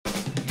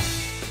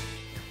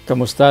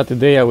Kamusta?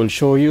 Today I will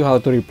show you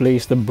how to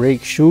replace the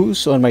brake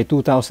shoes on my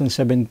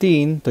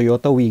 2017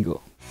 Toyota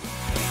Wigo.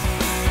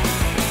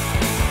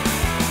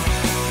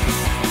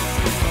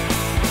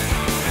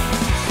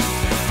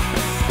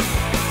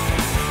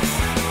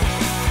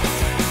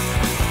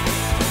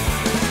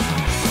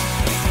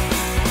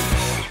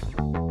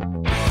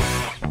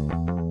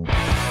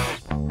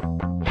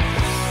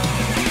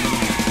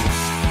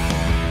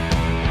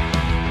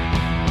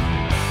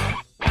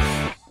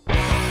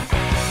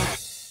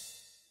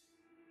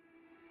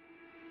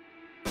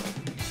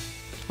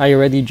 I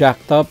already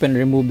jacked up and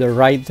removed the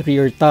right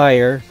rear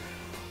tire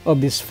of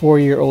this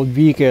 4-year-old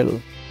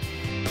vehicle.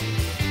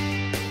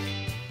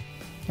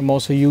 I'm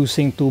also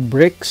using 2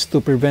 bricks to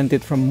prevent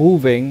it from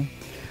moving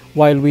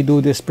while we do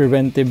this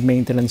preventive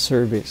maintenance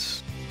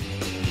service.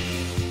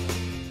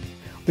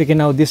 We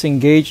can now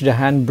disengage the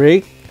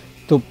handbrake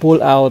to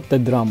pull out the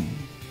drum.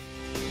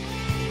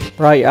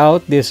 Pry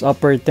out this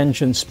upper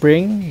tension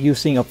spring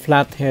using a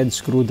flathead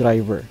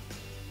screwdriver.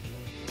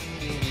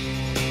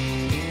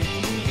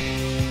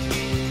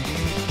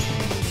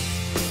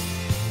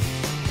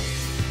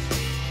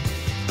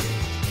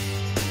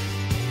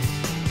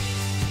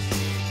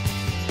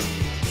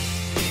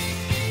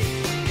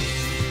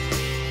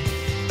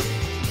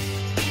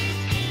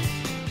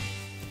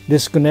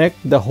 Disconnect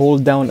the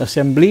hold-down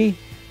assembly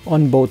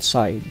on both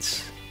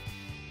sides.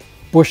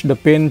 Push the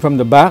pin from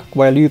the back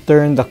while you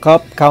turn the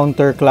cup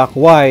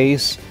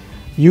counterclockwise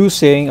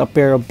using a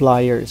pair of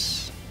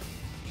pliers.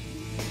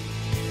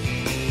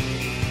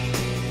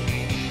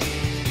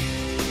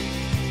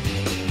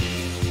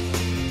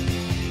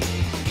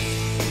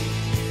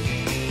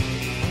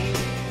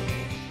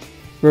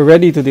 We're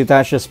ready to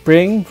detach the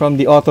spring from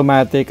the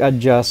automatic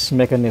adjust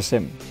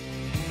mechanism.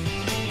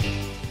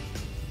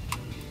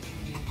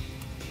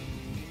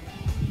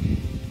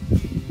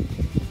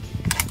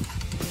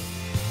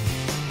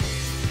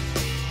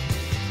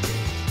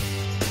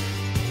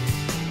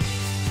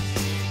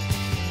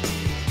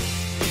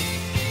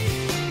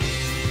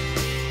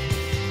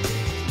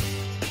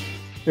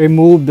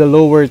 Remove the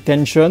lower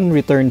tension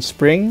return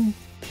spring.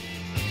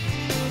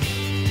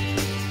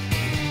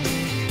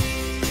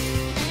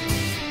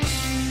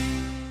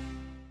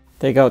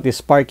 Take out this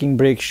parking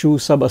brake shoe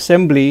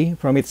sub-assembly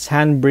from its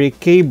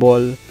handbrake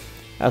cable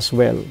as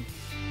well.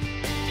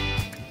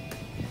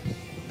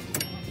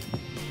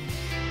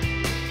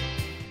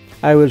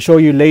 I will show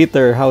you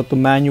later how to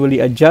manually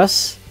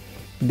adjust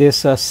this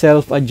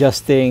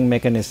self-adjusting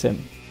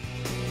mechanism.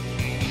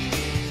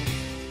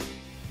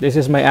 This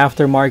is my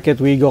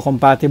aftermarket Wigo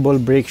compatible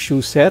brake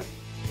shoe set.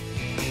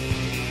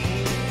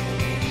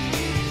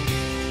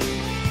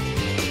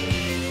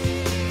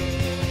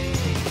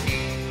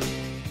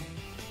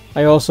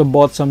 I also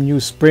bought some new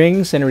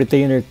springs and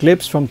retainer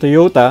clips from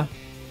Toyota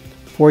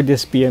for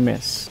this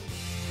PMS.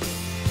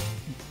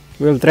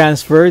 We'll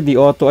transfer the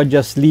auto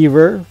adjust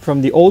lever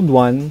from the old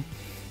one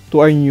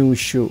to our new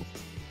shoe.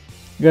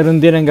 Ganon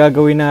din ang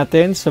gagawin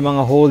natin sa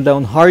mga hold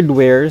down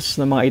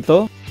hardwares na mga ito.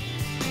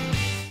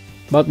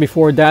 But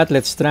before that,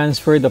 let's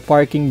transfer the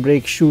parking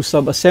brake shoe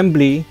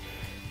sub-assembly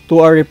to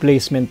our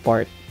replacement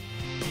part.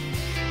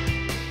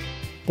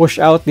 Push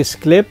out this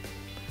clip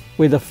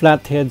with a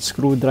flathead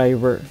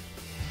screwdriver.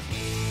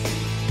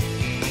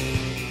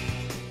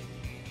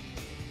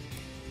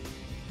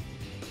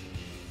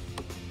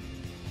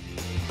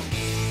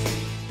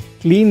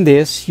 Clean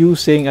this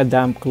using a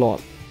damp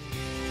cloth.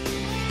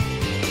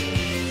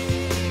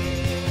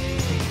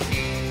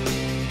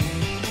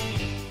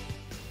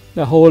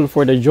 The hole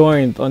for the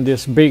joint on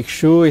this brake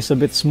shoe is a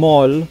bit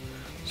small,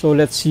 so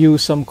let's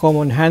use some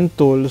common hand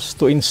tools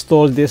to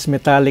install this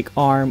metallic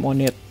arm on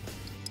it.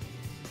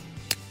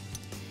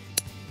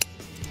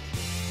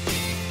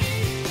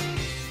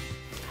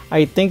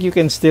 I think you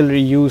can still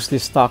reuse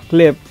this stock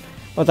clip,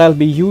 but I'll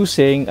be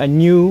using a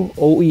new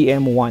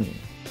OEM one.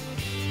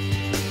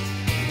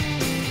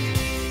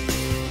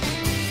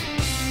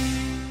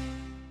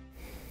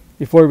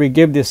 Before we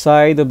give the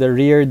side of the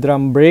rear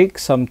drum brake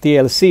some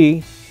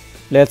TLC,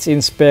 let's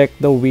inspect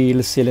the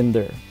wheel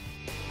cylinder.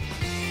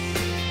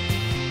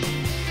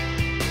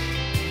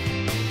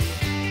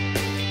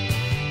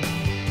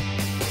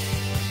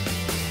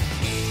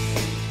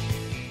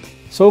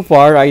 So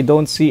far, I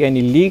don't see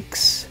any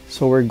leaks,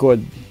 so we're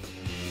good.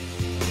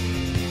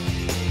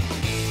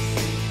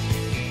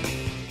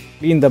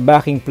 Clean the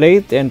backing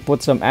plate and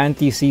put some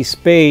anti-seize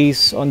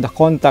paste on the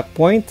contact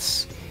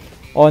points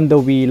on the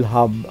wheel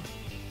hub.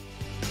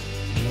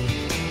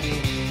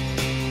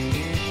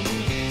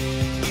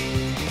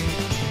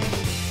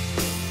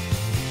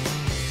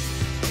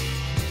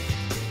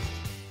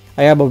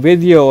 I have a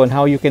video on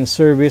how you can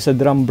service the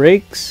drum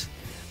brakes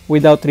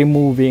without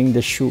removing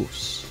the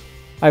shoes.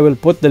 I will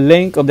put the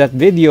link of that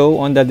video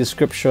on the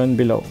description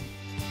below.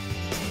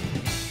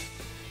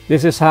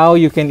 This is how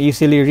you can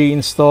easily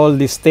reinstall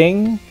this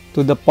thing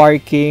to the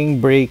parking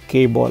brake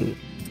cable.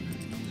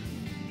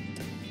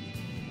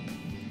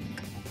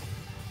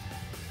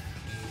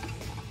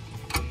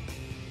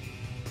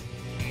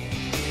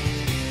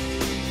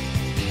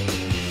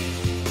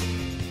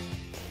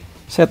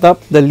 Set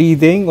up the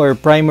leading or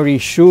primary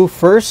shoe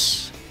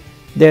first,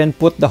 then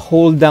put the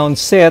hold down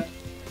set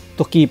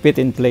to keep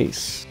it in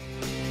place.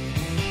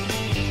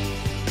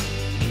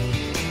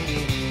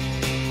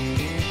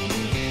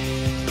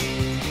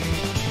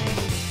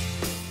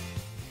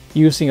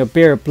 Using a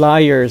pair of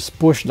pliers,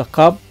 push the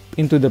cup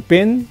into the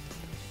pin,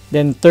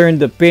 then turn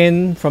the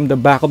pin from the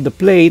back of the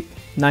plate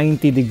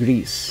 90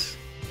 degrees.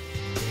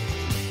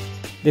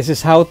 This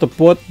is how to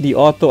put the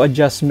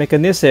auto-adjust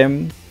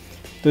mechanism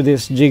to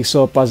this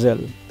jigsaw puzzle.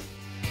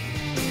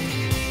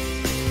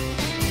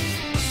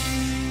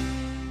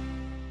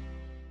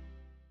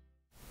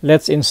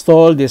 Let's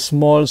install this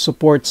small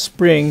support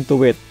spring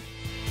to it.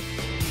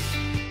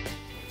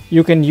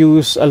 You can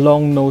use a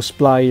long nose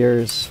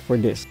pliers for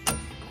this.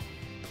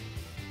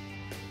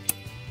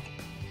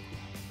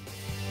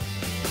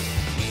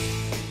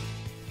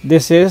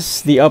 This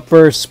is the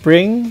upper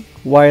spring,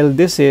 while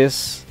this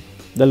is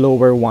the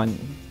lower one.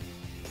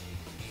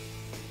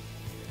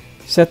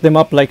 Set them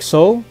up like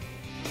so.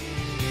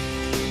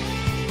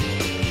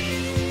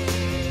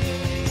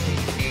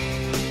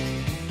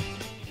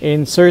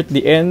 Insert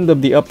the end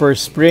of the upper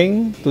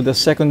spring to the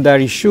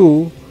secondary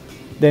shoe,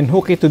 then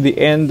hook it to the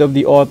end of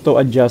the auto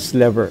adjust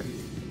lever.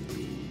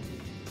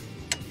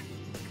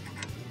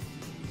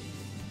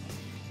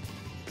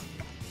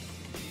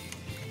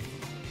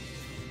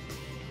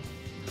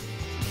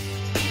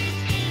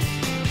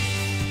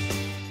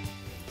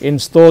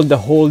 Install the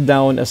hold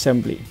down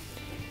assembly.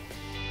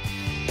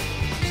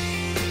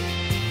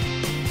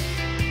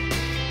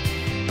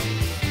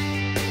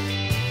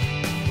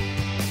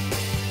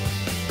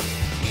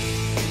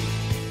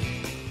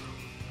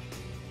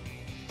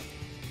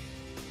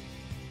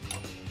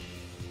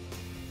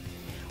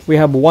 We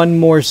have one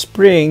more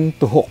spring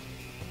to hook.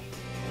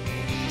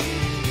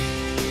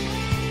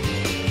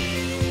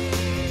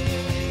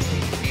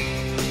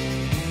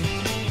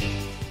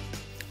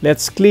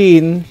 Let's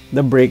clean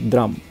the brake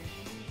drum.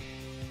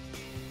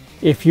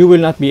 If you will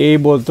not be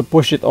able to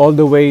push it all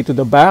the way to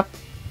the back,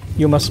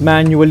 you must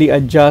manually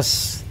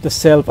adjust the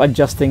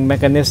self-adjusting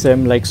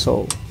mechanism like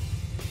so.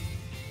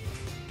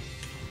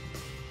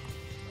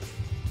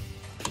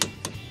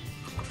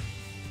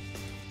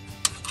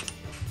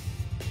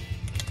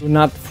 Do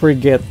not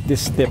forget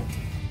this tip.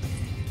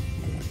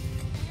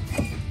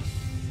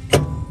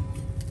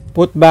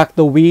 Put back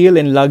the wheel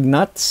and lug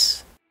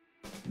nuts.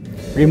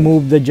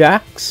 Remove the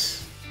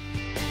jacks.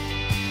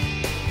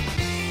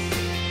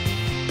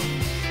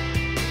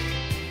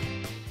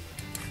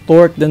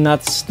 Torque the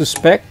nuts to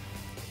spec.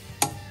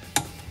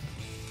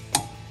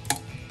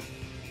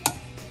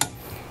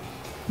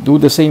 Do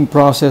the same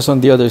process on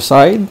the other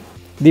side.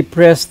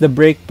 Depress the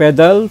brake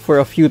pedal for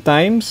a few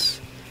times.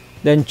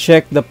 Then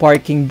check the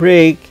parking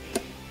brake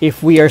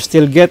if we are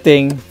still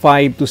getting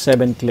 5 to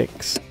 7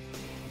 clicks.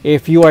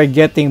 If you are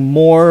getting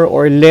more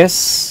or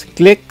less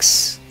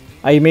clicks,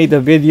 I made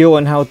a video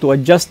on how to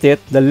adjust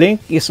it. The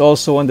link is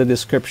also on the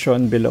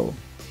description below.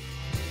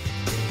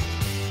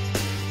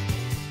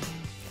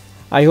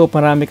 I hope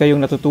marami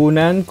kayong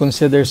natutunan.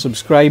 Consider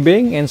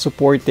subscribing and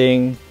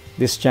supporting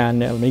this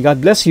channel. May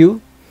God bless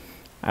you.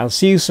 I'll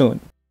see you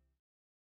soon.